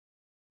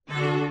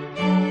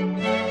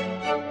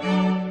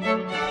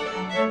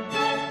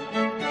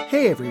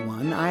Today,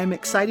 everyone, I am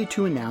excited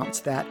to announce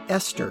that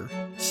Esther,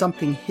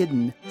 Something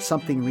Hidden,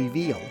 Something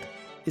Revealed,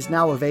 is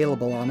now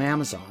available on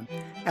Amazon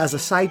as a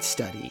side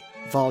study,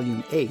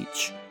 Volume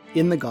H,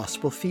 in the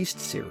Gospel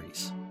Feast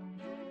series.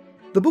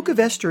 The book of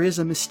Esther is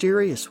a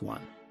mysterious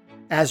one.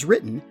 As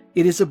written,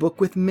 it is a book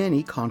with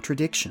many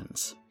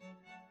contradictions.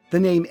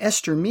 The name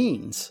Esther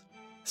means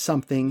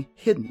something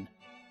hidden.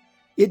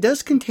 It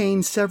does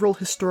contain several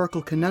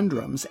historical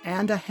conundrums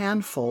and a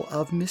handful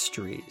of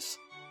mysteries.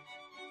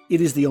 It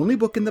is the only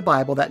book in the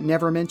Bible that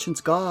never mentions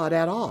God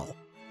at all.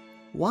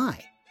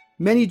 Why?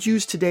 Many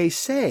Jews today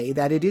say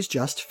that it is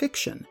just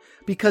fiction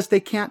because they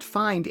can't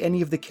find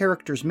any of the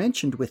characters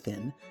mentioned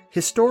within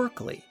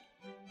historically.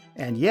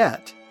 And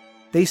yet,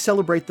 they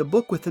celebrate the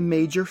book with a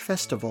major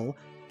festival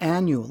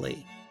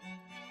annually.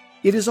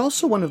 It is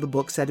also one of the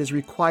books that is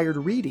required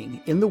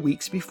reading in the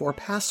weeks before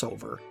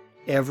Passover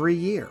every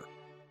year,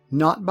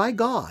 not by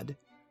God,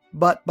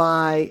 but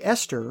by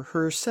Esther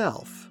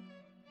herself.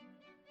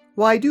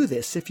 Why do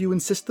this if you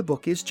insist the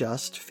book is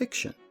just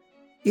fiction?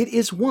 It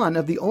is one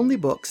of the only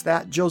books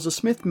that Joseph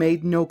Smith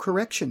made no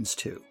corrections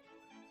to,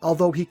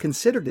 although he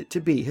considered it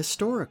to be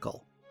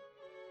historical.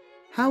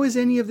 How is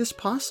any of this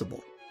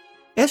possible?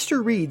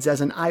 Esther reads as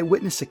an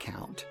eyewitness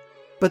account,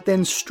 but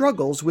then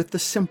struggles with the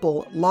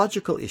simple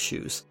logical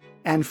issues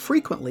and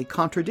frequently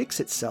contradicts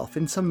itself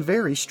in some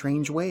very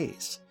strange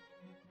ways.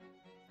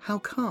 How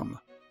come?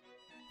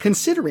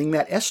 Considering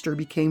that Esther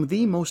became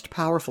the most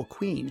powerful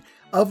queen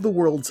of the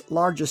world's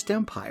largest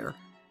empire,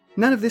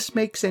 none of this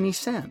makes any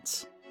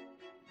sense.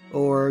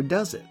 Or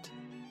does it?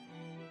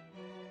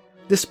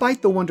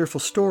 Despite the wonderful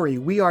story,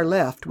 we are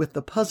left with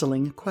the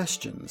puzzling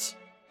questions.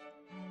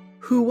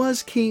 Who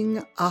was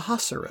King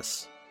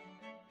Ahasuerus?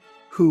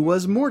 Who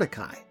was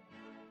Mordecai?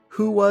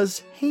 Who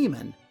was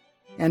Haman?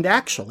 And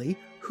actually,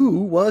 who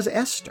was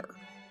Esther?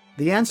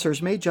 The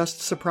answers may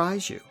just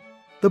surprise you.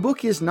 The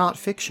book is not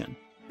fiction,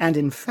 and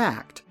in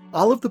fact,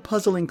 all of the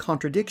puzzling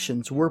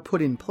contradictions were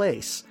put in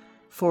place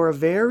for a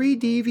very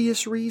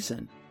devious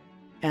reason,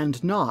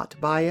 and not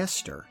by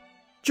Esther.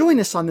 Join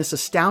us on this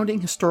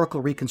astounding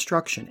historical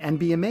reconstruction and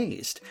be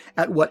amazed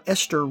at what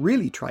Esther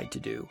really tried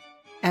to do,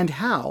 and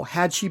how,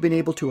 had she been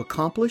able to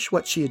accomplish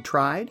what she had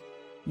tried,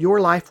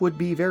 your life would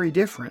be very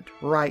different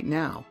right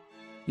now.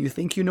 You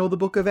think you know the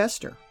book of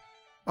Esther?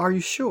 Are you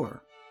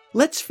sure?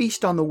 Let's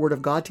feast on the Word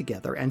of God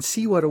together and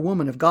see what a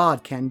woman of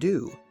God can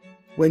do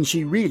when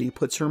she really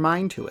puts her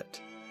mind to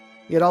it.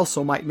 It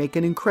also might make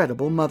an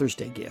incredible Mother's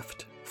Day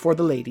gift for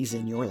the ladies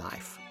in your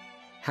life.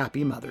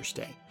 Happy Mother's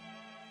Day.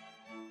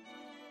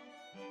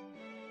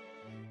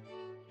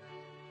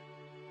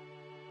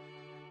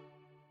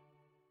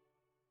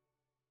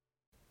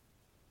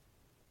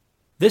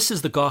 This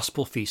is the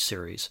Gospel Feast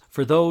series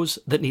for those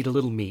that need a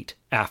little meat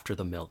after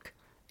the milk.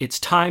 It's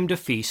time to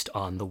feast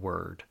on the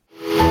Word.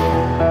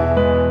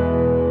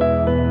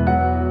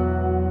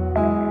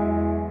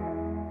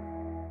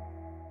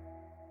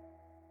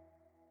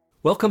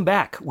 Welcome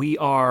back. We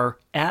are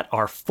at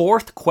our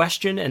fourth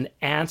question and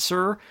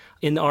answer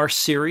in our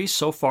series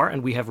so far,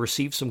 and we have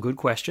received some good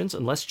questions,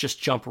 and let's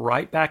just jump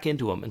right back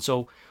into them. And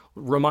so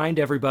remind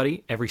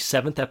everybody, every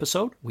seventh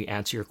episode, we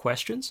answer your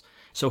questions.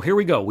 So here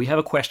we go. We have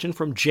a question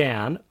from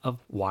Jan of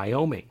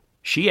Wyoming.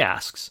 She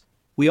asks,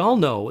 we all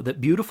know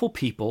that beautiful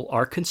people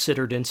are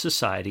considered in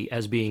society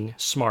as being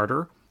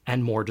smarter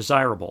and more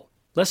desirable.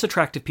 Less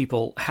attractive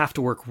people have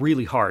to work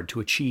really hard to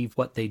achieve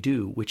what they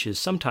do, which is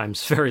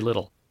sometimes very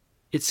little.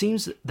 It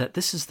seems that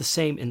this is the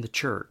same in the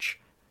church.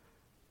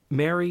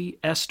 Mary,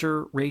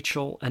 Esther,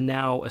 Rachel, and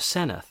now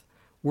Asenath,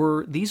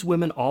 were these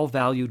women all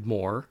valued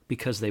more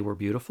because they were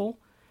beautiful?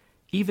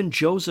 Even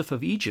Joseph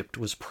of Egypt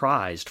was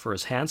prized for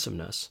his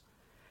handsomeness.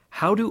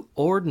 How do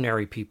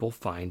ordinary people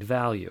find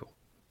value?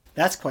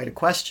 That's quite a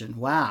question.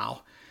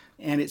 Wow.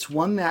 And it's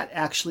one that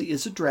actually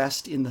is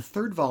addressed in the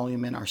third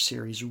volume in our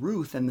series,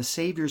 Ruth and the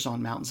Saviors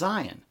on Mount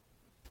Zion.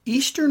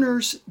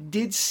 Easterners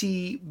did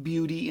see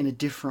beauty in a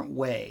different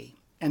way.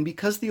 And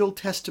because the Old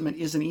Testament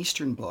is an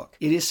Eastern book,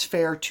 it is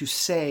fair to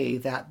say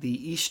that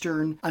the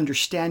Eastern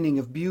understanding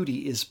of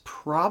beauty is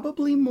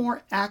probably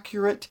more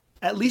accurate,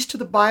 at least to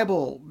the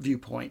Bible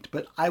viewpoint,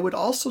 but I would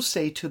also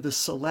say to the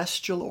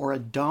celestial or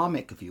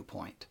Adamic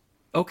viewpoint.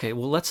 Okay,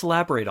 well, let's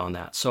elaborate on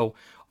that. So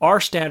our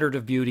standard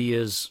of beauty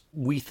is,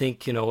 we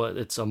think,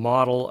 it's a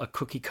model, a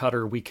cookie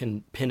cutter, we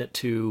can pin it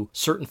to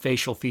certain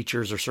facial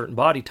features or certain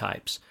body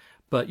types.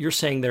 But you're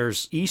saying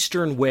there's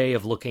Eastern way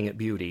of looking at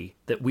beauty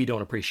that we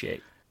don't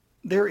appreciate.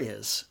 There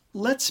is.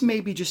 Let's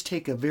maybe just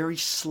take a very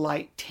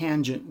slight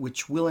tangent,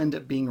 which will end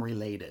up being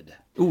related.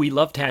 Ooh, we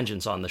love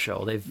tangents on the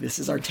show. This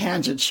is our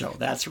tangent show.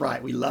 That's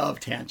right. We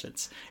love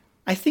tangents.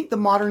 I think the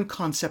modern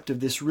concept of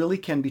this really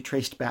can be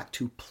traced back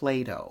to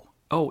Plato.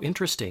 Oh,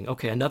 interesting.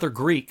 Okay, another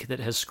Greek that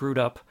has screwed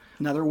up.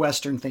 Another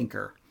Western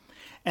thinker.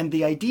 And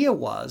the idea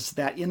was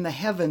that in the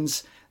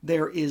heavens,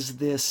 there is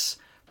this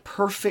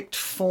perfect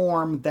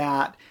form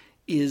that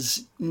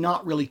is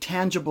not really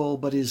tangible,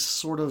 but is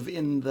sort of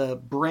in the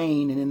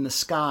brain and in the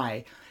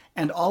sky.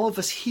 And all of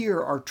us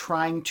here are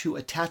trying to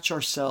attach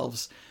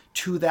ourselves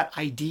to that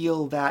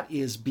ideal that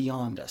is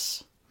beyond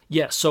us.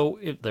 Yes, so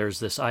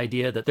there's this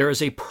idea that there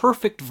is a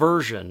perfect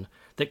version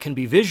that can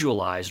be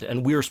visualized,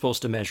 and we're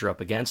supposed to measure up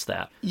against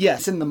that.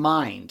 Yes, in the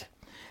mind.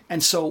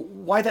 And so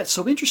why that's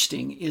so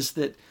interesting is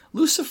that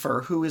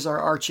Lucifer, who is our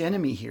arch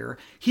enemy here,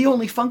 he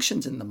only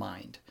functions in the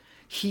mind.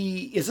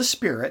 He is a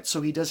spirit,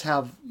 so he does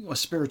have a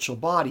spiritual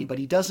body, but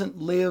he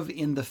doesn't live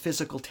in the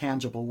physical,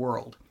 tangible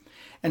world.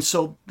 And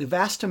so the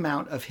vast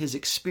amount of his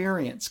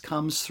experience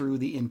comes through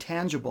the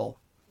intangible.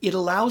 It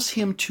allows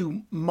him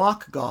to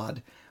mock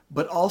God,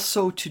 but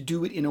also to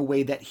do it in a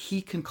way that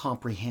he can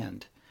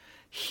comprehend.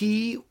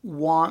 He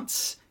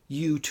wants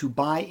you to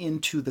buy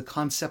into the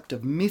concept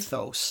of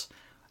mythos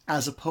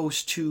as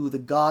opposed to the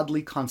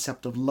godly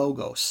concept of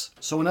logos.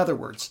 So in other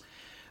words,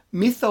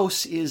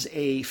 mythos is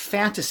a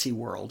fantasy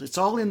world. It's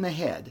all in the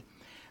head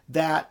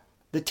that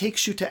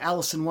takes you to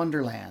Alice in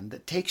Wonderland,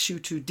 that takes you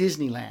to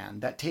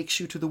Disneyland, that takes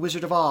you to The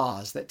Wizard of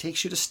Oz, that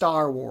takes you to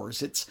Star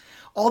Wars. It's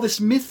all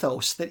this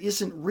mythos that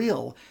isn't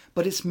real,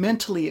 but it's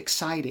mentally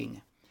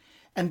exciting.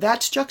 And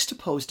that's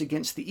juxtaposed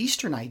against the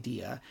Eastern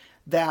idea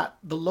that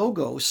the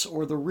Logos,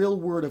 or the real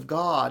Word of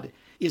God,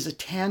 is a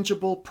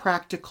tangible,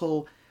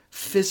 practical,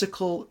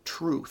 physical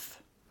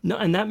truth. No,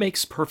 and that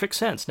makes perfect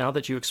sense now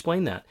that you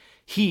explain that.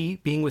 He,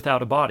 being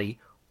without a body,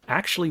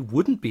 actually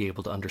wouldn't be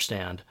able to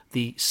understand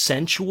the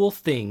sensual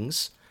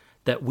things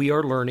that we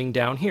are learning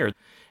down here.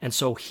 And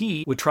so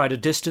he would try to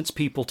distance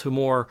people to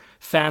more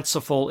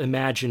fanciful,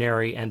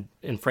 imaginary, and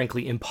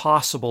frankly,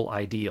 impossible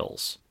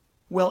ideals.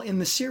 Well, in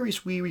the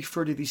series, we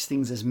refer to these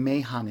things as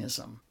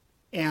Mahanism.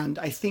 And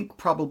I think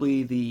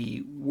probably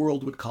the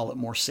world would call it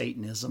more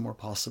Satanism, or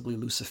possibly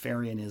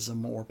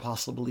Luciferianism, or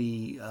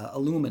possibly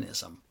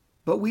Illuminism.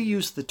 But we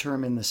use the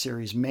term in the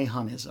series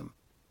Mahanism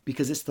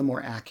because it's the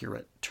more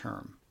accurate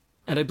term.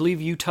 And I believe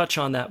you touch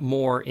on that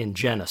more in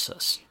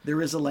Genesis.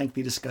 There is a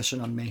lengthy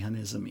discussion on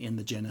Mahanism in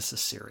the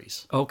Genesis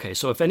series. Okay,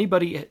 so if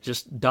anybody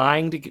just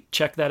dying to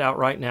check that out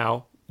right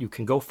now, you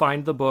can go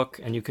find the book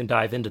and you can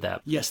dive into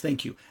that. Yes,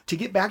 thank you. To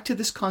get back to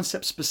this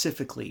concept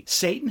specifically,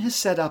 Satan has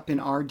set up in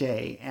our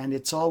day, and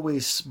it's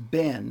always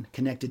been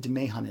connected to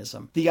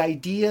Mahanism, the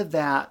idea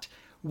that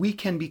we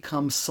can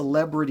become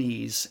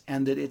celebrities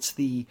and that it's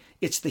the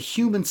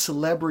human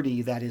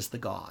celebrity that is the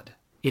God.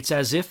 It's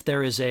as if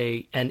there is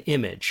an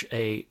image,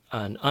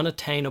 an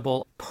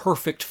unattainable,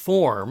 perfect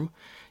form.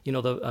 You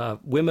know, the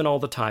women all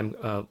the time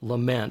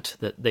lament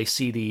that they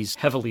see these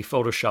heavily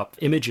photoshopped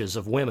images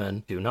of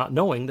women, not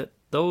knowing that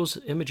those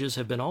images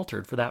have been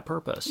altered for that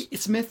purpose.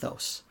 It's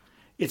mythos.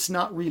 It's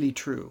not really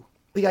true.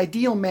 The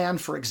ideal man,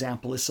 for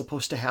example, is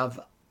supposed to have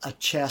a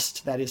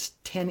chest that is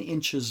 10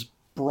 inches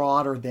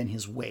broader than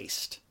his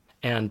waist.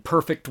 And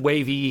perfect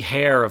wavy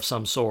hair of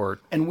some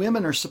sort. And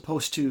women are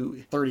supposed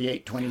to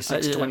 38,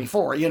 26,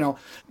 24,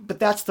 but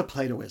that's the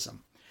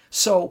Platoism.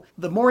 So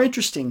the more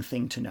interesting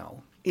thing to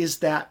know is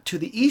that to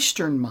the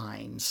Eastern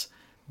minds,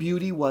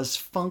 beauty was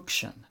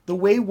function. The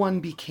way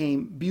one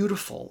became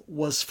beautiful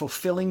was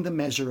fulfilling the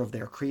measure of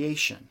their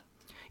creation.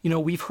 You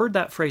know, we've heard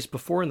that phrase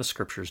before in the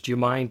scriptures. Do you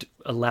mind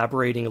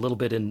elaborating a little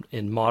bit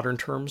in modern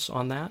terms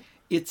on that?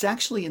 It's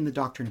actually in the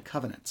Doctrine and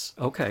Covenants.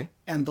 Okay.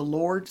 And the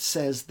Lord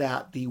says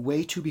that the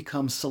way to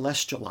become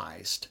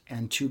celestialized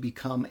and to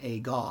become a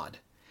god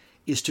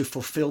is to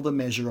fulfill the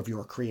measure of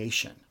your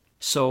creation.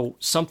 So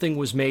something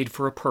was made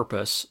for a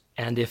purpose,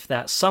 and if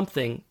that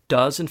something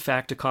does in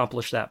fact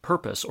accomplish that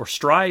purpose or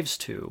strives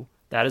to,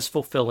 that is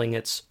fulfilling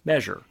its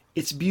measure.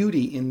 It's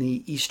beauty in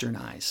the Eastern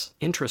eyes.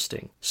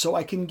 Interesting. So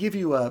I can give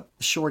you a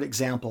short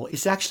example.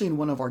 It's actually in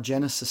one of our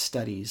Genesis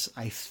studies.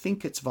 I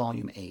think it's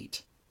volume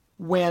 8.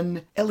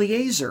 When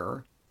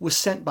Eliezer was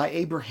sent by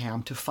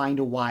Abraham to find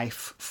a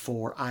wife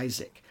for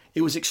Isaac,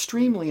 it was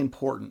extremely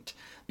important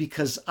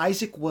because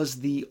Isaac was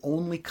the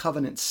only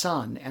covenant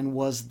son and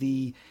was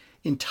the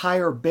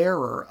entire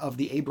bearer of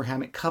the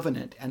Abrahamic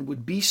covenant and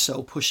would be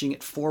so pushing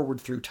it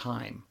forward through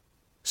time.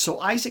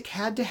 So Isaac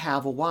had to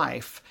have a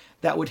wife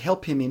that would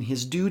help him in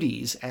his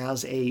duties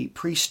as a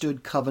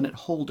priesthood covenant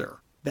holder,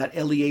 that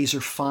Eliezer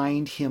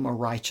find him a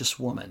righteous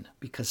woman,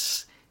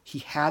 because he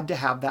had to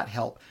have that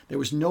help. There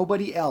was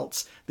nobody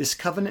else. This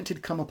covenant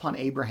had come upon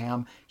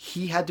Abraham.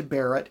 He had to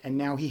bear it, and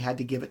now he had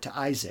to give it to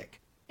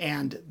Isaac.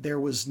 And there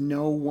was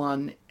no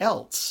one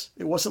else.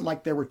 It wasn't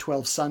like there were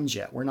 12 sons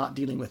yet. We're not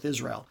dealing with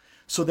Israel.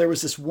 So there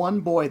was this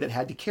one boy that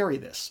had to carry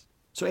this.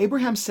 So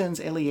Abraham sends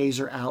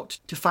Eliezer out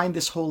to find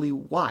this holy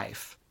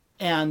wife.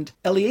 And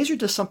Eliezer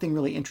does something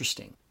really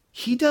interesting.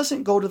 He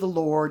doesn't go to the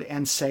Lord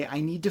and say, I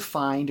need to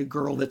find a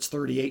girl that's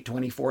 38,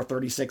 24,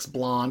 36,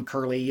 blonde,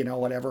 curly,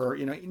 whatever,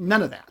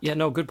 none of that. Yeah,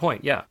 no, good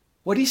point. Yeah.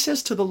 What he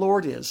says to the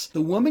Lord is, the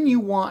woman you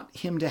want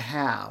him to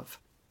have,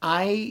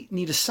 I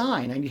need a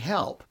sign, I need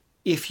help.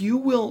 If you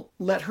will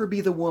let her be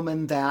the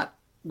woman that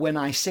when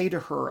I say to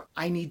her,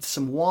 I need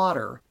some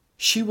water,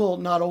 she will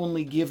not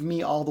only give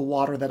me all the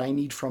water that I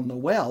need from the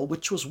well,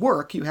 which was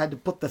work, you had to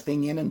put the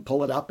thing in and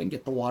pull it up and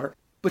get the water,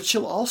 but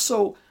she'll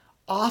also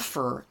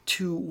offer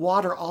to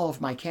water all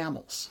of my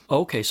camels.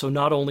 Okay, so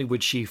not only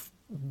would she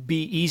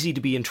be easy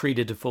to be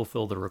entreated to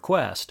fulfill the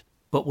request,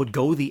 but would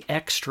go the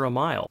extra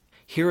mile.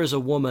 here is a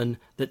woman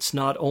that's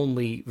not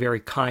only very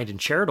kind and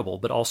charitable,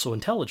 but also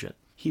intelligent.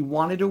 He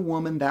wanted a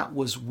woman that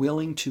was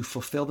willing to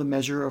fulfill the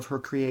measure of her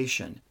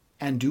creation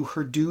and do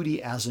her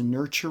duty as a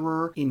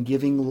nurturer in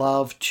giving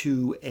love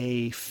to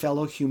a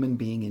fellow human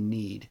being in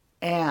need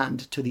and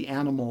to the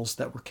animals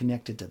that were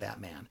connected to that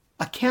man.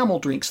 A camel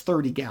drinks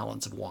 30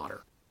 gallons of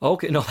water.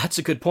 Okay, no, that's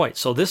a good point.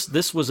 So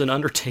this was an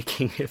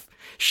undertaking if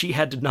she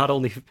had to not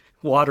only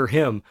water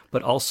him,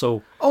 but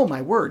also... Oh,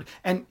 my word.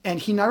 And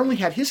he not only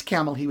had his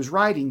camel he was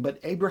riding, but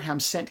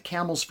Abraham sent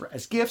camels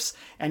as gifts,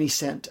 and he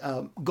sent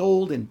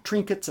gold and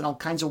trinkets and all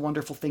kinds of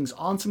wonderful things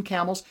on some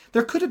camels.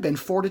 There could have been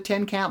 4 to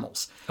 10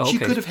 camels. Okay. She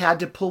could have had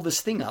to pull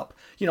this thing up.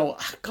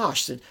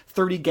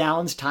 30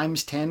 gallons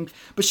times 10.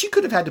 But she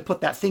could have had to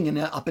put that thing in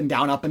up and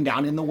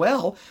down in the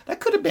well.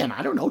 That could have been,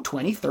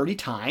 20, 30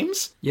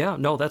 times. Yeah,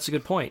 no, that's a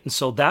good point. And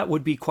so that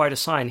would be quite a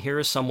sign. Here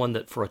is someone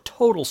that for a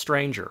total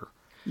stranger...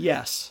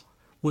 Yes.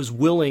 Was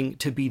willing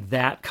to be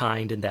that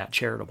kind and that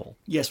charitable.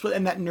 Yes,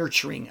 and that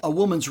nurturing. A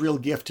woman's real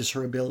gift is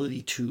her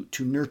ability to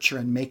nurture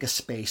and make a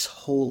space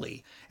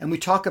holy. And we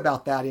talk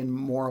about that in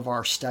more of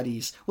our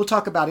studies. We'll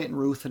talk about it in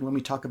Ruth and when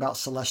we talk about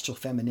celestial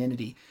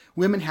femininity.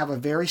 Women have a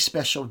very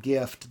special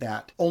gift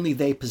that only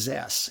they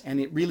possess, and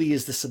it really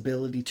is this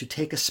ability to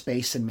take a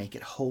space and make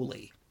it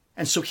holy.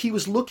 And so he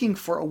was looking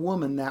for a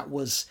woman that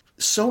was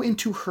so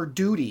into her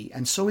duty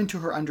and so into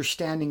her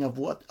understanding of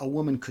what a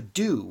woman could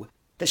do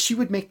that she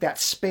would make that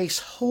space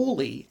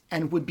holy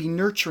and would be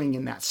nurturing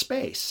in that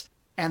space.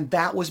 And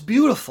that was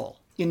beautiful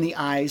in the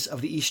eyes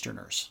of the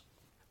Easterners.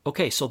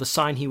 Okay, so the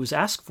sign he was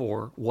asked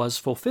for was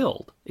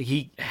fulfilled.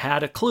 He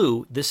had a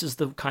clue. This is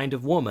the kind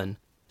of woman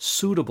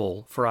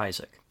suitable for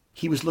Isaac.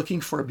 He was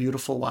looking for a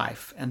beautiful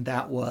wife, and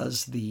that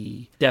was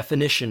the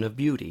definition of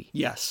beauty.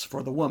 Yes,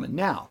 for the woman.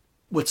 Now,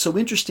 what's so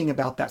interesting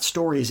about that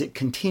story is it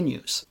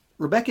continues.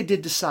 Rebekah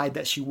did decide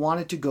that she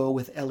wanted to go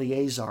with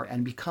Eliezer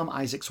and become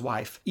Isaac's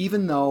wife,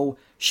 even though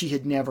she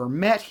had never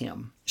met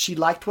him. She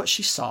liked what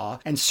she saw,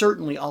 and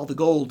certainly all the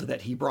gold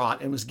that he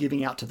brought and was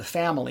giving out to the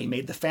family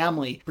made the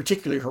family,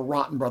 particularly her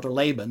rotten brother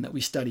Laban that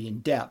we study in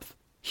depth.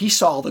 He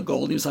saw the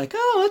gold and he was like,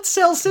 oh, let's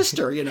sell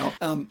sister,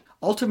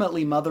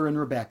 Ultimately, Mother and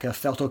Rebekah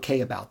felt okay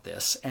about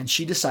this, and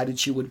she decided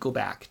she would go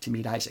back to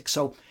meet Isaac.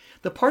 So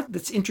the part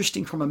that's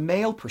interesting from a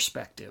male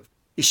perspective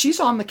is she's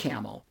on the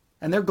camel,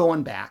 and they're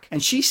going back.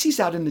 And she sees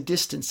out in the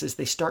distance as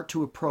they start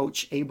to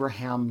approach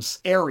Abraham's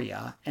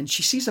area. And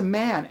she sees a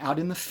man out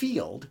in the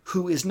field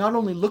who is not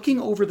only looking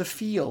over the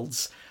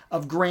fields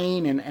of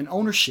grain and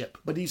ownership,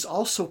 but he's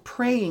also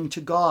praying to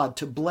God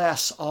to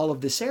bless all of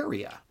this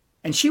area.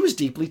 And she was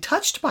deeply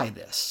touched by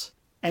this.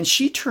 And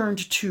she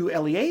turned to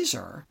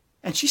Eliezer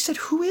and she said,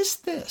 who is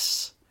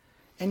this?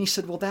 And he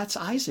said, well, that's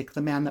Isaac,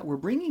 the man that we're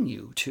bringing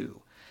you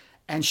to.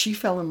 And she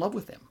fell in love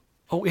with him.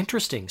 Oh,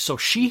 interesting. So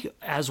she,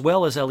 as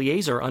well as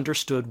Eliezer,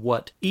 understood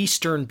what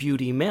Eastern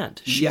beauty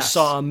meant. She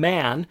saw a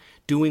man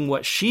doing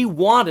what she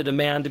wanted a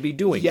man to be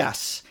doing.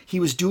 Yes. He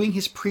was doing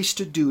his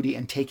priesthood duty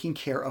and taking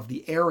care of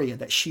the area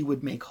that she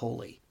would make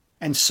holy.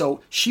 And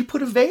so she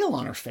put a veil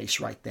on her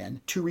face right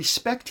then to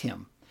respect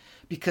him.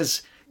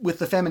 Because with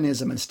the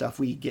feminism and stuff,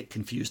 we get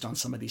confused on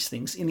some of these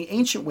things. In the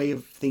ancient way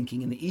of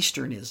thinking, in the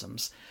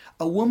Easternisms,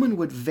 a woman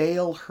would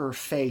veil her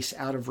face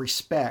out of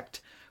respect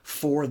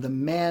for the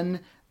men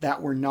that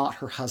were not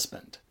her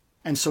husband.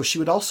 And so she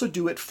would also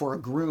do it for a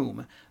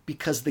groom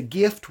because the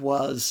gift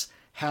was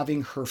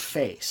having her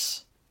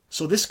face.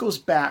 So this goes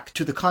back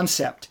to the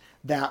concept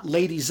that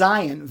Lady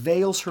Zion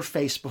veils her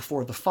face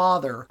before the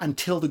father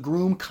until the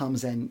groom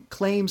comes and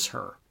claims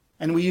her.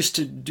 And we used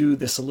to do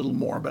this a little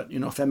more, but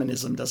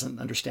feminism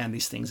doesn't understand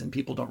these things and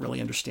people don't really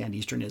understand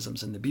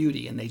Easternisms and the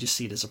beauty and they just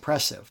see it as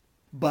oppressive.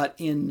 But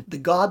in the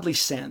godly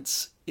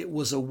sense, it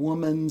was a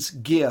woman's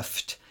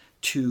gift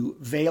to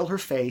veil her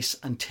face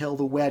until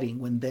the wedding,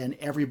 when then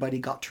everybody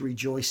got to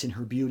rejoice in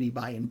her beauty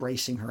by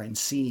embracing her and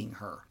seeing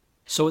her.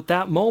 So at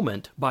that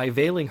moment, by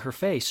veiling her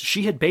face,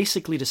 she had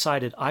basically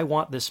decided, I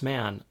want this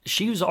man.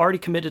 She was already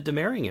committed to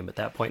marrying him at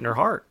that point in her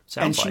heart.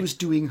 And she was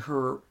doing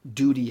her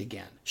duty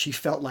again. She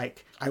felt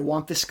like, I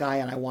want this guy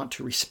and I want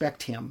to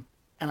respect him.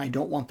 And I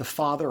don't want the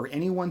father or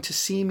anyone to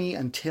see me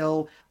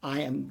until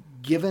I am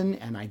given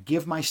and I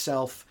give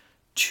myself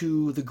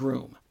to the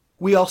groom.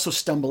 We also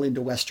stumble into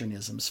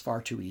Westernisms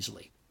far too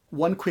easily.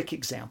 One quick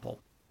example.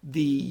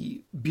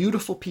 The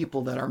beautiful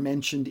people that are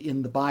mentioned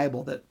in the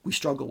Bible that we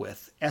struggle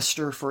with,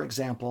 Esther, for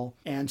example,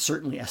 and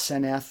certainly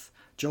Aseneth,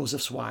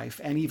 Joseph's wife,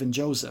 and even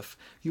Joseph,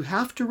 you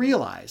have to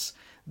realize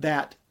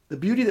that the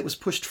beauty that was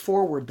pushed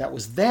forward that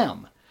was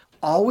them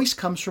always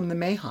comes from the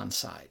Mahon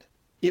side.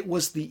 It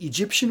was the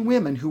Egyptian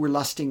women who were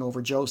lusting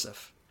over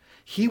Joseph.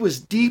 He was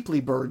deeply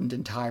burdened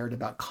and tired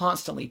about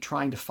constantly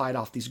trying to fight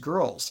off these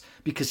girls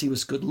because he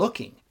was good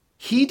looking.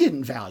 He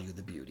didn't value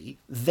the beauty,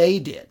 they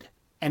did.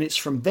 And it's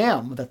from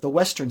them that the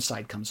Western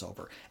side comes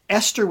over.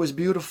 Esther was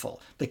beautiful.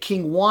 The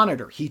king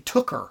wanted her. He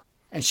took her,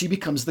 and she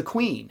becomes the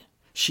queen.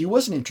 She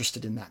wasn't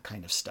interested in that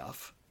kind of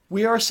stuff.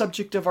 We are a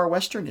subject of our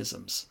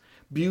Westernisms.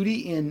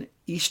 Beauty in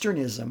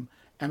Easternism,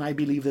 and I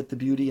believe that the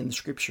beauty in the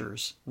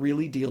scriptures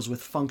really deals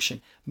with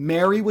function.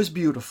 Mary was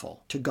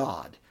beautiful to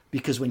God,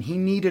 because when he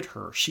needed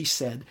her, she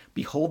said,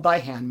 "Behold thy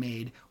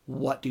handmaid,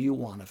 what do you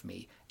want of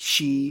me?"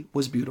 She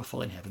was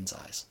beautiful in heaven's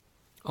eyes.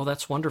 Oh,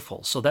 that's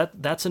wonderful. So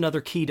that's another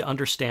key to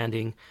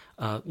understanding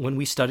when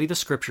we study the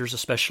scriptures,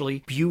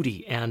 especially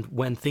beauty and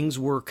when things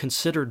were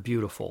considered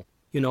beautiful.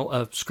 You know,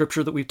 a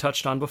scripture that we've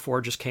touched on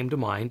before just came to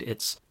mind.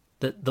 It's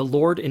that the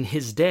Lord in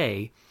his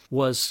day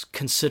was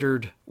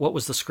considered, what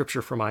was the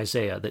scripture from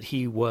Isaiah? That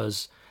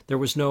there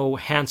was no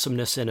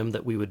handsomeness in him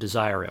that we would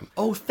desire him.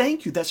 Oh,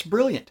 thank you. That's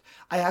brilliant.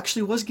 I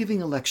actually was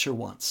giving a lecture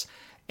once,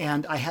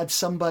 and I had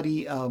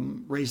somebody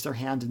raise their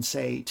hand and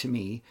say to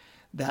me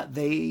that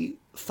they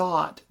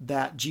thought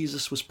that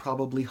Jesus was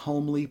probably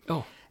homely.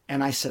 Oh.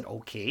 And I said,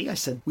 okay. I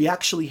said, we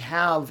actually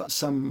have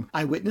some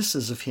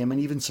eyewitnesses of him and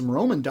even some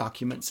Roman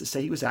documents that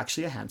say he was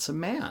actually a handsome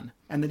man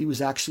and that he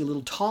was actually a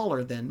little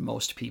taller than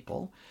most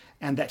people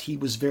and that he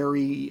was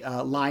very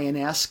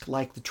lion-esque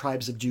like the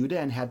tribes of Judah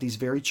and had these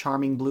very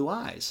charming blue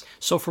eyes.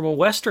 So from a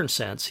Western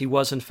sense, he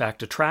was in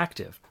fact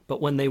attractive. But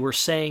when they were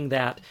saying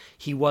that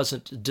he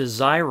wasn't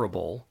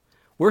desirable,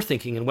 we're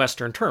thinking in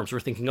Western terms. We're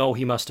thinking, oh,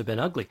 he must have been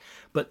ugly.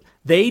 But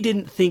they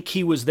didn't think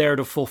he was there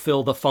to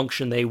fulfill the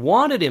function they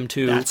wanted him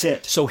to. That's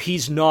it. So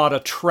he's not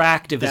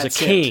attractive as a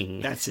king.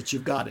 That's it.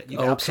 You've got it.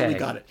 You've absolutely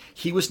got it.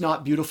 He was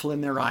not beautiful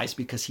in their eyes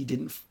because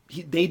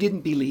they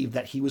didn't believe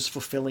that he was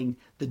fulfilling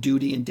the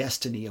duty and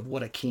destiny of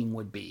what a king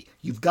would be.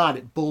 You've got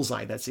it.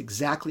 Bullseye.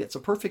 It's a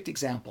perfect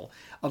example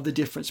of the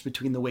difference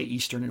between the way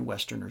Eastern and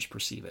Westerners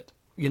perceive it.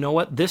 You know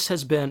what? This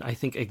has been, I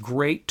think, a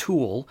great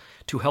tool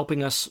to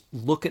helping us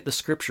look at the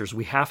scriptures.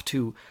 We have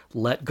to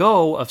let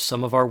go of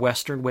some of our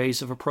Western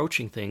ways of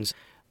approaching things.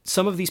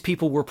 Some of these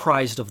people were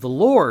prized of the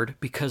Lord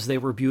because they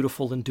were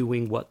beautiful in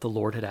doing what the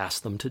Lord had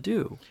asked them to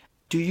do.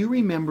 Do you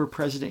remember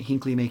President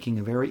Hinckley making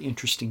a very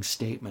interesting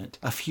statement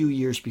a few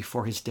years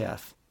before his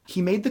death?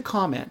 He made the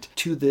comment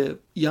to the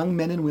young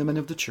men and women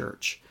of the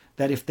church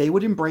that if they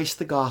would embrace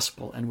the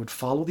gospel and would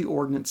follow the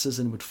ordinances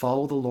and would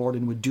follow the Lord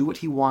and would do what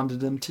he wanted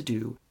them to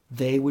do,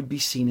 they would be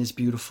seen as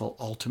beautiful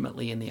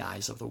ultimately in the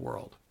eyes of the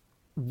world.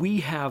 We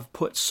have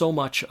put so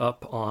much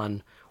up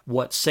on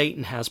what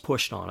Satan has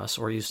pushed on us,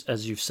 or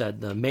as you've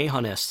said, the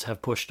Mahonists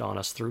have pushed on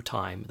us through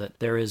time, that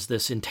there is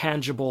this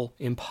intangible,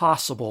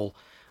 impossible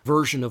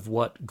version of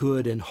what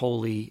good and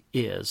holy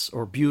is,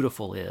 or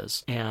beautiful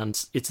is. And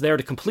it's there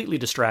to completely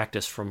distract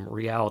us from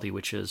reality,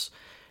 which is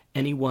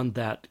anyone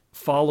that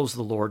follows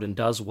the Lord and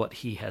does what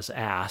he has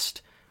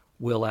asked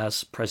will,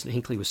 as President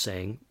Hinckley was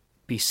saying,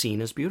 be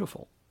seen as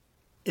beautiful.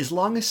 As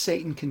long as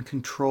Satan can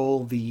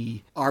control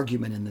the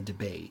argument and the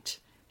debate,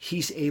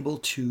 he's able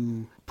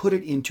to put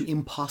it into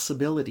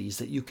impossibilities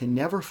that you can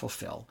never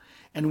fulfill.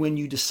 And when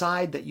you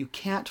decide that you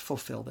can't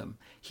fulfill them,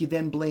 he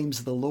then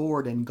blames the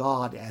Lord and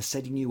God as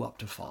setting you up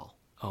to fall.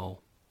 Oh.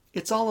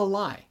 It's all a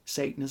lie.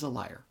 Satan is a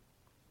liar.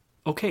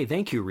 Okay,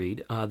 thank you,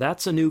 Reed.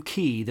 That's a new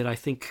key that I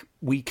think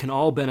we can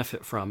all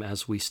benefit from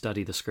as we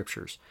study the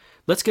scriptures.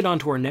 Let's get on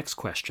to our next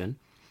question.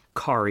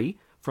 Kari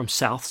from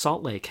South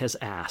Salt Lake has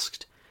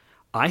asked,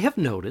 I have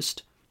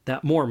noticed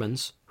that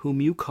Mormons,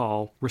 whom you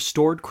call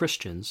restored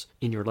Christians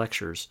in your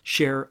lectures,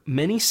 share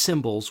many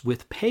symbols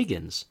with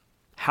pagans.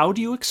 How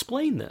do you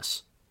explain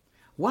this?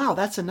 Wow,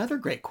 that's another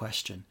great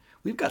question.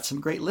 We've got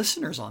some great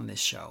listeners on this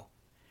show.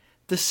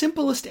 The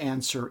simplest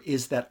answer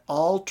is that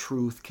all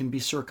truth can be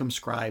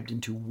circumscribed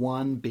into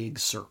one big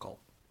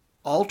circle.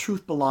 All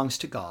truth belongs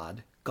to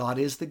God. God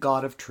is the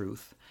God of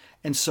truth.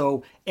 And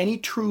so any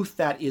truth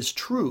that is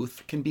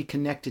truth can be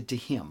connected to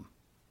him.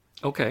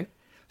 Okay.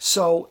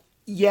 So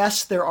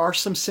yes, there are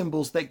some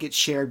symbols that get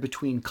shared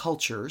between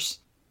cultures.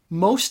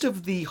 Most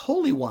of the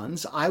holy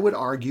ones, I would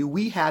argue,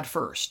 we had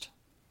first.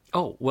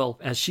 Oh, well,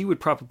 as she would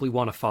probably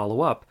want to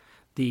follow up,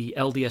 the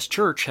LDS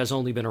Church has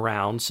only been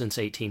around since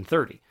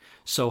 1830.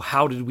 So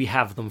how did we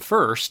have them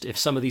first if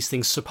some of these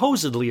things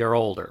supposedly are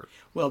older?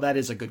 Well, that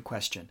is a good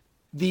question.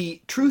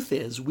 The truth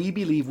is, we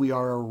believe we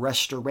are a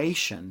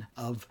restoration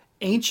of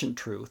ancient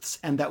truths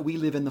and that we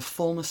live in the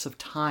fullness of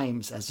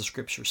times, as the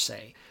scriptures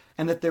say,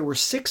 and that there were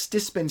 6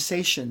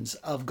 dispensations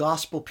of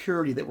gospel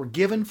purity that were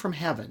given from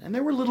heaven, and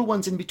there were little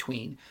ones in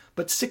between,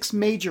 but 6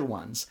 major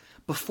ones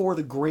before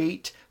the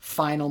great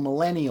final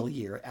millennial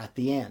year at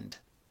the end.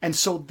 And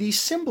so these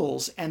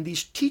symbols and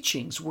these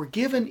teachings were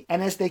given,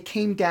 and as they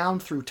came down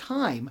through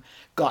time,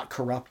 got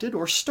corrupted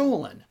or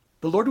stolen.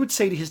 The Lord would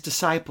say to his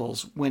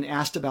disciples, when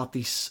asked about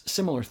these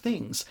similar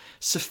things,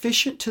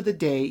 "Sufficient to the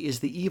day is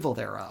the evil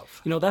thereof."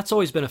 You know, that's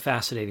always been a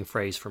fascinating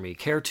phrase for me.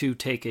 Care to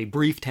take a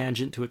brief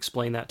tangent to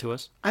explain that to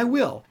us? I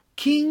will.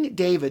 King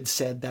David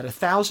said that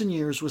 1,000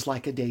 years was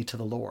like a day to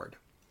the Lord.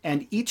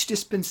 And each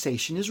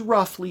dispensation is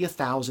roughly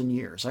 1,000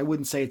 years. I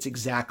wouldn't say it's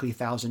exactly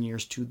 1,000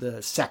 years to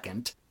the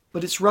second,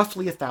 but it's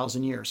roughly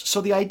 1,000 years.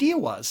 So the idea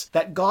was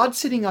that God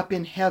sitting up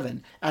in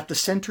heaven at the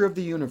center of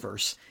the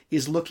universe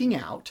is looking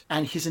out,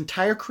 and his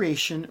entire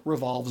creation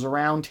revolves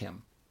around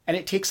him. And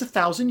it takes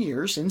 1,000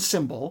 years in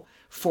symbol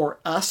for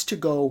us to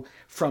go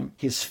from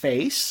his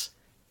face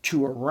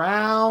to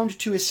around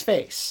to his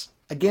face.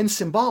 Again,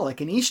 symbolic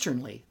and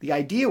Easternly, the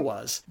idea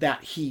was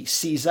that he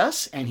sees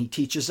us and he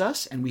teaches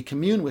us and we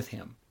commune with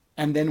him.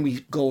 And then we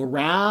go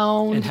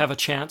around. And have a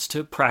chance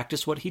to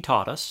practice what he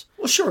taught us.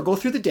 Well, sure, go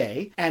through the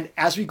day. And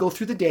as we go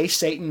through the day,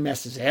 Satan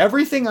messes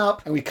everything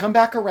up. And we come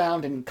back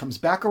around and comes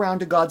back around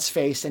to God's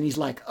face. And he's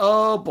like,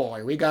 oh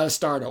boy, we got to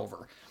start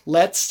over.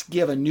 Let's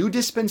give a new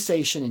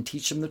dispensation and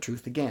teach them the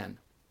truth again.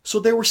 So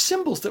there were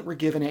symbols that were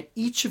given at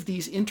each of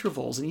these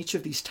intervals and each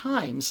of these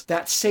times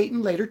that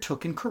Satan later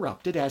took and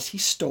corrupted as he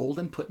stole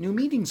and put new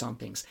meanings on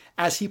things,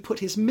 as he put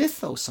his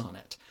mythos on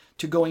it,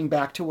 to going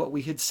back to what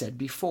we had said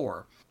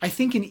before. I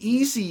think an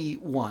easy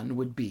one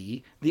would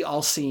be the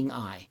all-seeing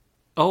eye.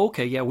 Oh,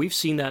 okay. Yeah, we've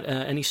seen that.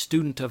 Any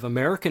student of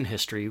American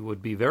history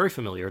would be very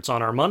familiar. It's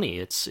on our money.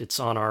 It's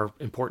on our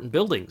important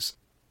buildings.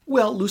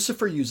 Well,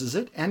 Lucifer uses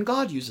it and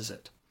God uses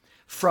it.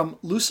 From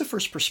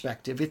Lucifer's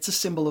perspective, it's a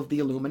symbol of the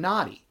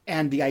Illuminati.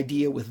 And the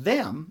idea with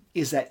them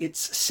is that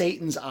it's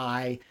Satan's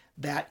eye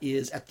that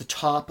is at the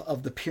top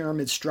of the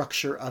pyramid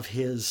structure of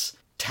his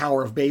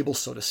Tower of Babel,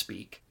 so to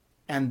speak.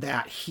 And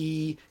that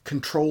he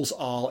controls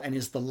all and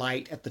is the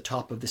light at the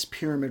top of this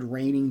pyramid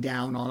raining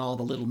down on all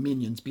the little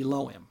minions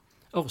below him.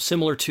 Oh,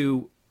 similar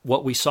to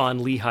what we saw in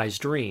Lehi's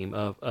dream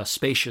of a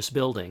spacious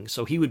building.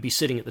 So he would be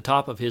sitting at the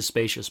top of his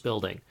spacious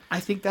building. I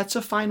think that's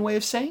a fine way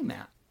of saying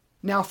that.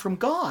 Now, from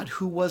God,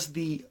 who was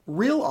the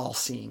real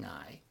all-seeing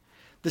eye,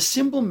 the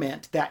symbol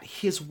meant that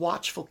his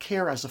watchful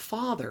care as a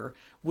father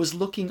was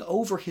looking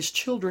over his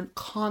children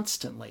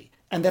constantly,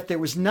 and that there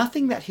was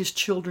nothing that his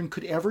children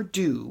could ever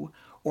do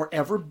or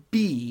ever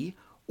be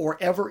or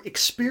ever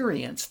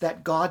experience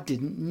that God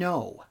didn't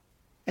know.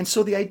 And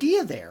so the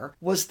idea there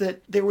was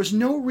that there was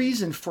no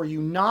reason for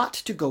you not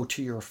to go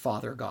to your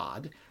Father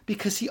God,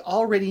 because he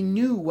already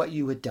knew what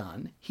you had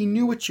done. He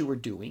knew what you were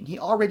doing. He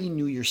already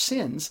knew your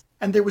sins.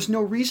 And there was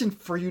no reason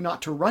for you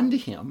not to run to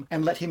him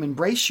and let him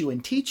embrace you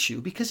and teach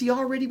you, because he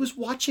already was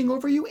watching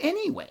over you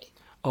anyway.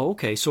 Oh,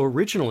 okay, so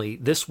originally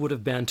this would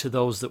have been to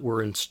those that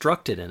were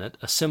instructed in it,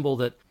 a symbol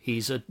that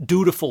he's a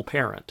dutiful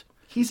parent.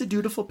 He's a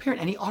dutiful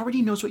parent, and he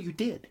already knows what you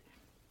did.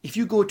 If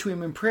you go to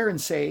him in prayer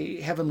and say,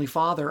 Heavenly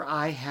Father,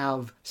 I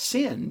have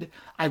sinned.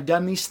 I've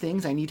done these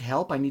things. I need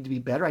help. I need to be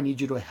better. I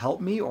need you to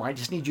help me, or I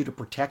just need you to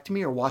protect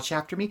me or watch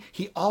after me.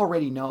 He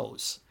already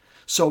knows.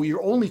 So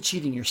you're only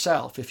cheating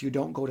yourself if you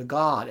don't go to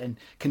God and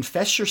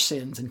confess your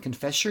sins and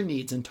confess your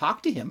needs and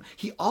talk to him.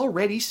 He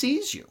already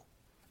sees you.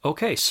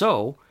 Okay,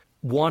 so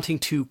wanting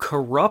to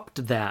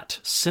corrupt that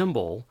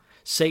symbol,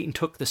 Satan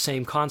took the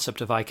same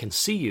concept of I can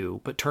see you,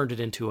 but turned it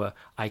into a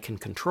I can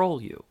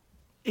control you.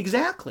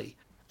 Exactly.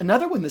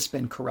 Another one that's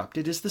been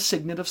corrupted is the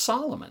signet of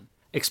Solomon.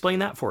 Explain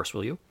that for us,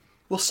 will you?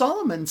 Well,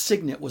 Solomon's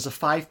signet was a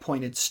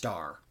 5-pointed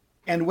star.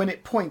 And when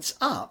it points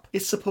up,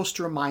 it's supposed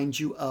to remind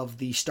you of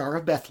the Star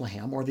of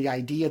Bethlehem, or the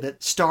idea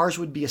that stars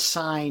would be a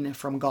sign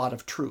from God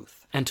of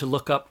truth. And to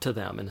look up to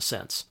them, in a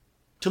sense.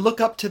 To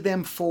look up to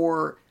them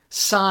for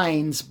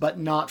signs, but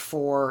not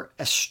for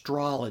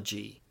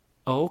astrology.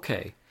 Oh,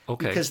 okay.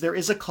 Okay. Because there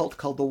is a cult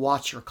called the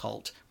Watcher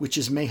cult, which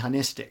is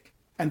Mahonistic.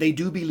 And they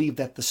do believe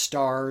that the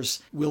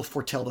stars will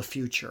foretell the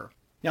future.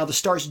 Now, the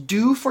stars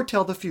do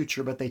foretell the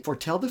future, but they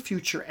foretell the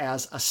future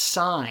as a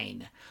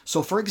sign.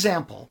 So, for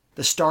example,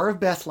 the Star of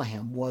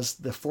Bethlehem was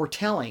the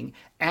foretelling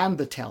and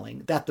the telling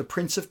that the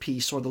Prince of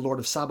Peace, or the Lord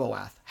of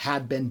Sabaoth,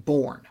 had been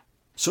born.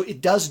 So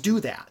it does do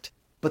that.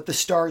 But the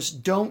stars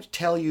don't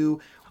tell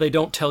you... They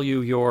don't tell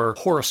you your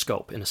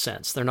horoscope, in a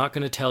sense. They're not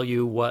going to tell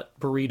you what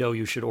burrito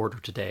you should order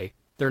today.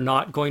 They're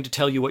not going to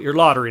tell you what your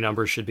lottery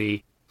numbers should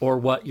be, or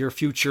what your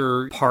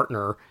future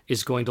partner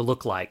is going to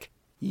look like.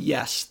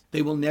 Yes,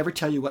 they will never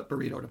tell you what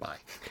burrito to buy.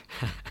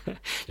 It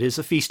is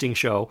a feasting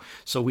show,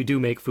 so we do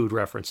make food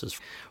references.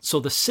 So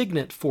the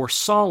signet for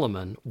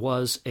Solomon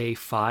was a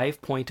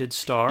 5-pointed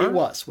star? It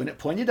was. When it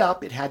pointed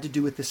up, it had to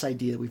do with this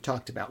idea we've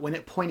talked about. When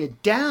it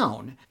pointed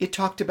down, it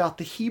talked about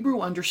the Hebrew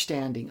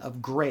understanding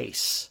of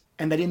grace,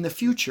 and that in the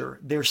future,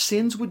 their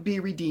sins would be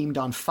redeemed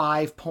on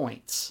 5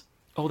 points.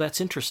 Oh,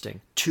 that's interesting.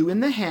 2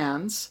 in the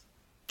hands,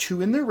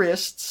 2 in the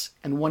wrists,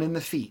 and 1 in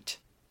the feet.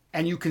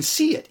 And you can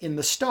see it in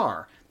the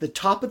star. The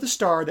top of the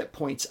star that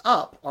points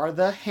up are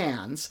the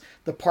hands,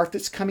 the part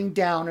that's coming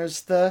down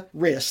is the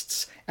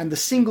wrists, and the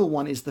single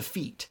one is the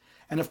feet.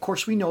 And of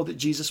course we know that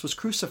Jesus was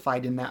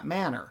crucified in that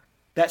manner.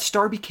 That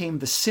star became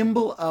the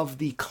symbol of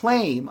the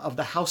claim of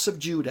the house of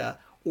Judah,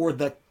 or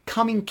the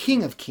coming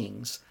King of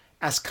Kings,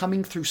 as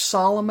coming through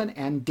Solomon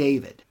and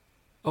David.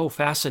 Oh,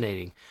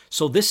 fascinating.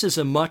 So this is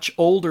a much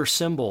older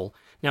symbol.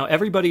 Now,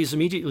 everybody's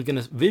immediately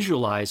going to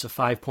visualize a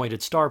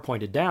 5-pointed star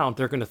pointed down.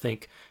 They're going to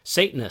think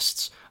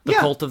Satanists, the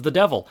cult of the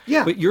devil.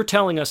 Yeah. But you're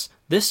telling us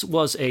this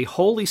was a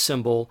holy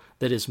symbol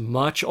that is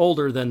much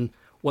older than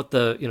what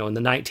in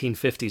the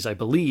 1950s, I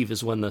believe,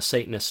 is when the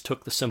Satanists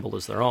took the symbol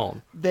as their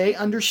own. They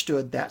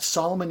understood that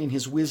Solomon in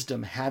his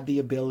wisdom had the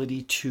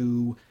ability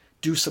to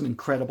do some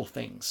incredible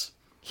things.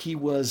 He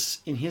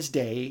was, in his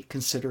day,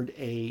 considered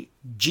a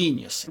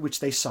genius, which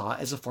they saw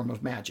as a form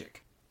of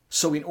magic.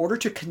 So in order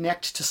to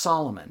connect to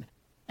Solomon,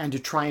 and to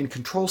try and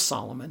control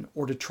Solomon,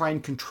 or to try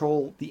and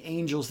control the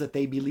angels that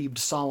they believed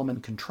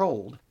Solomon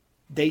controlled,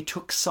 they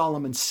took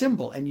Solomon's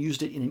symbol and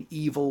used it in an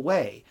evil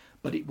way.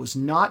 But it was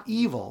not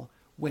evil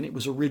when it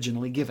was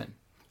originally given.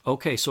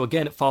 Okay, so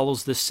again, it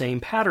follows this same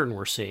pattern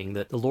we're seeing,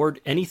 that the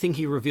Lord, anything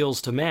he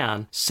reveals to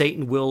man,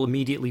 Satan will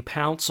immediately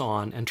pounce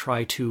on and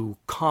try to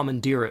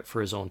commandeer it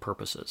for his own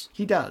purposes.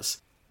 He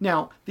does.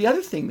 Now, the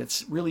other thing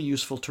that's really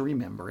useful to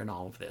remember in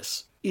all of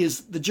this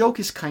is the joke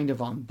is kind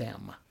of on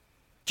them.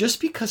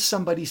 Just because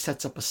somebody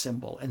sets up a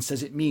symbol and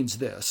says it means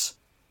this,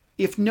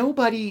 if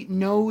nobody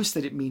knows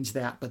that it means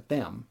that but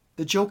them,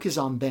 the joke is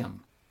on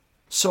them.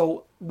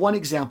 So one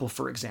example,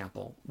 for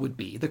example, would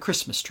be the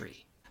Christmas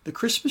tree. The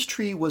Christmas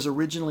tree was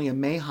originally a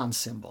Mahon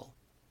symbol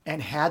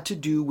and had to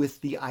do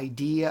with the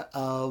idea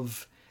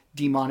of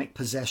demonic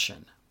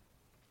possession.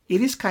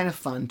 It is kind of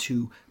fun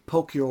to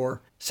poke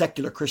your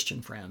secular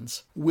Christian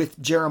friends with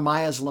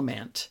Jeremiah's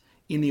lament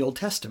in the Old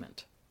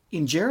Testament.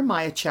 In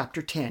Jeremiah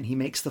chapter 10, he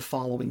makes the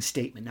following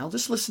statement. Now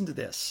just listen to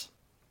this.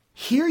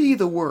 Hear ye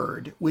the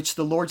word which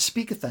the Lord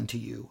speaketh unto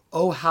you,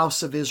 O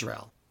house of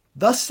Israel.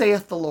 Thus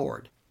saith the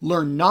Lord,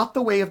 learn not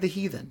the way of the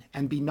heathen,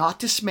 and be not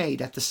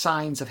dismayed at the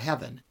signs of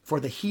heaven, for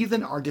the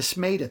heathen are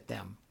dismayed at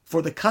them.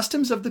 For the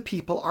customs of the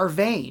people are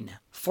vain.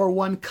 For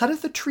one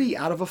cutteth a tree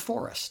out of a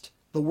forest,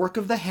 the work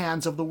of the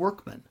hands of the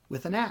workman,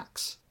 with an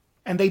axe.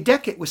 And they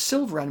deck it with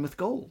silver and with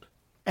gold.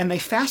 And they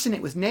fasten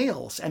it with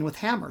nails and with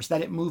hammers,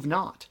 that it move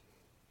not.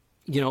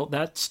 You know,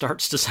 that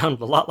starts to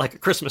sound a lot like a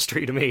Christmas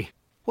tree to me.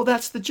 Well,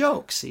 that's the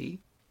joke, see,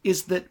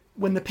 is that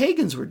when the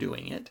pagans were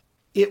doing it,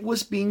 it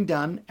was being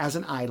done as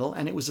an idol,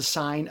 and it was a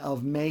sign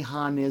of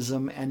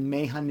Mahonism and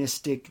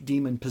Mahonistic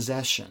demon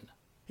possession.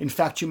 In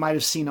fact, you might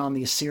have seen on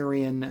the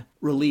Assyrian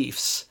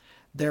reliefs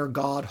their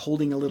god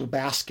holding a little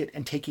basket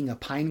and taking a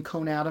pine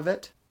cone out of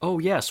it. Oh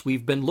yes,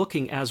 we've been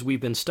looking, as we've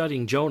been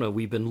studying Jonah,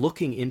 we've been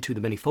looking into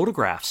the many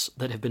photographs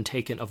that have been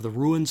taken of the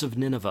ruins of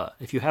Nineveh.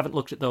 If you haven't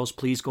looked at those,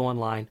 please go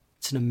online.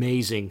 It's an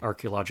amazing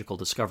archaeological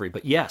discovery.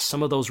 But yes,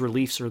 some of those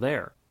reliefs are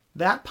there.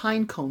 That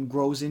pine cone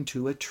grows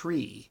into a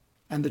tree.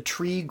 And the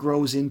tree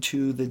grows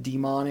into the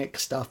demonic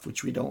stuff,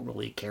 which we don't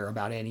really care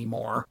about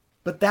anymore.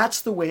 But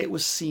that's the way it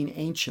was seen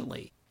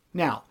anciently.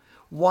 Now,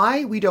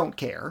 why we don't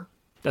care...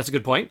 That's a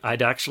good point. I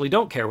actually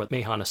don't care what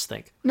Mahonists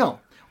think. No.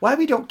 Why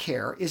we don't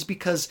care is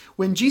because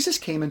when Jesus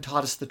came and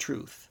taught us the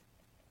truth,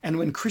 and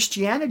when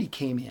Christianity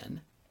came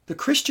in, the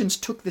Christians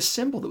took this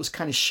symbol that was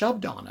kind of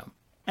shoved on them,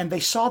 and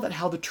they saw that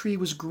how the tree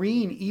was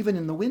green even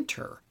in the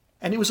winter.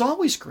 And it was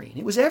always green.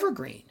 It was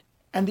evergreen.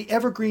 And the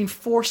evergreen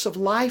force of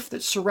life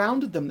that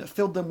surrounded them, that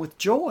filled them with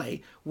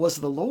joy, was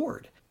the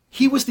Lord.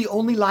 He was the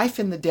only life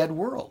in the dead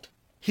world.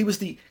 He was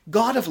the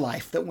God of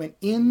life that went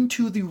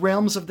into the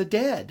realms of the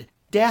dead,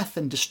 death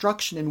and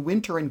destruction and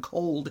winter and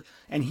cold.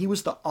 And he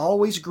was the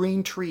always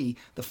green tree,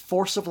 the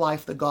force of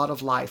life, the God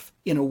of life,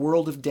 in a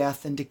world of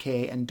death and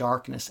decay and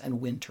darkness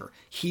and winter.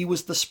 He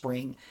was the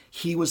spring.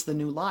 He was the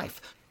new life.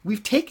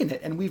 We've taken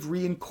it and we've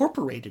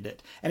reincorporated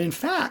it. And in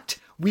fact,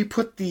 we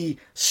put the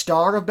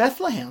Star of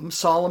Bethlehem,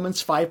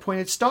 Solomon's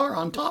five-pointed star,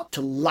 on top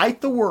to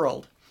light the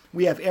world.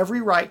 We have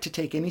every right to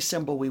take any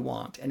symbol we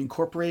want and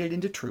incorporate it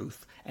into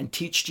truth and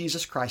teach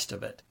Jesus Christ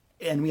of it.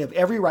 And we have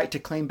every right to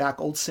claim back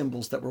old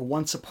symbols that were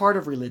once a part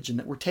of religion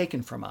that were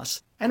taken from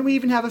us. And we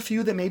even have a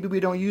few that maybe we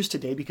don't use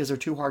today because they're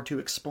too hard to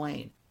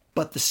explain.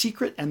 But the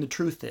secret and the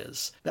truth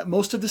is that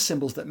most of the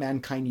symbols that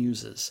mankind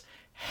uses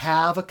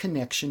have a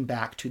connection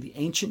back to the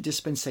ancient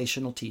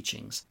dispensational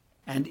teachings.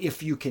 And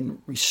if you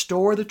can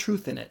restore the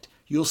truth in it,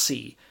 you'll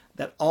see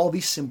that all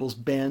these symbols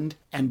bend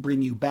and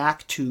bring you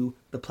back to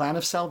the plan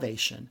of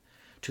salvation,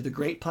 to the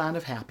great plan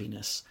of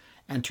happiness,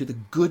 and to the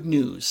good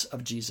news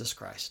of Jesus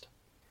Christ.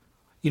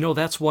 You know,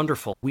 that's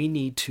wonderful. We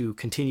need to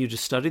continue to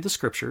study the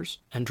Scriptures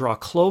and draw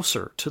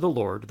closer to the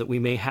Lord, that we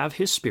may have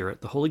His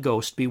Spirit, the Holy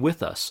Ghost, be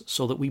with us,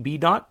 so that we be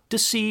not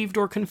deceived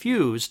or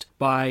confused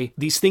by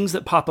these things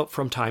that pop up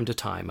from time to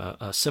time.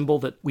 A symbol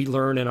that we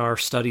learn in our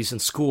studies in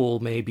school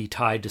may be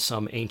tied to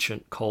some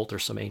ancient cult or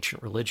some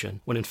ancient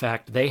religion, when in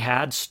fact they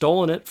had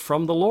stolen it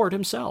from the Lord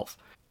Himself.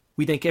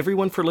 We thank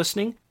everyone for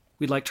listening.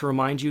 We'd like to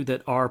remind you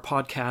that our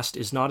podcast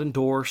is not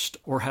endorsed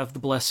or have the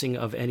blessing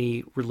of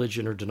any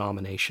religion or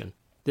denomination.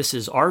 This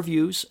is our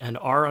views and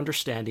our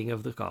understanding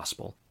of the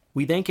gospel.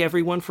 We thank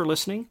everyone for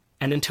listening,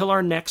 and until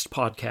our next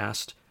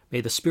podcast,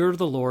 may the Spirit of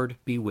the Lord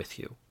be with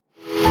you.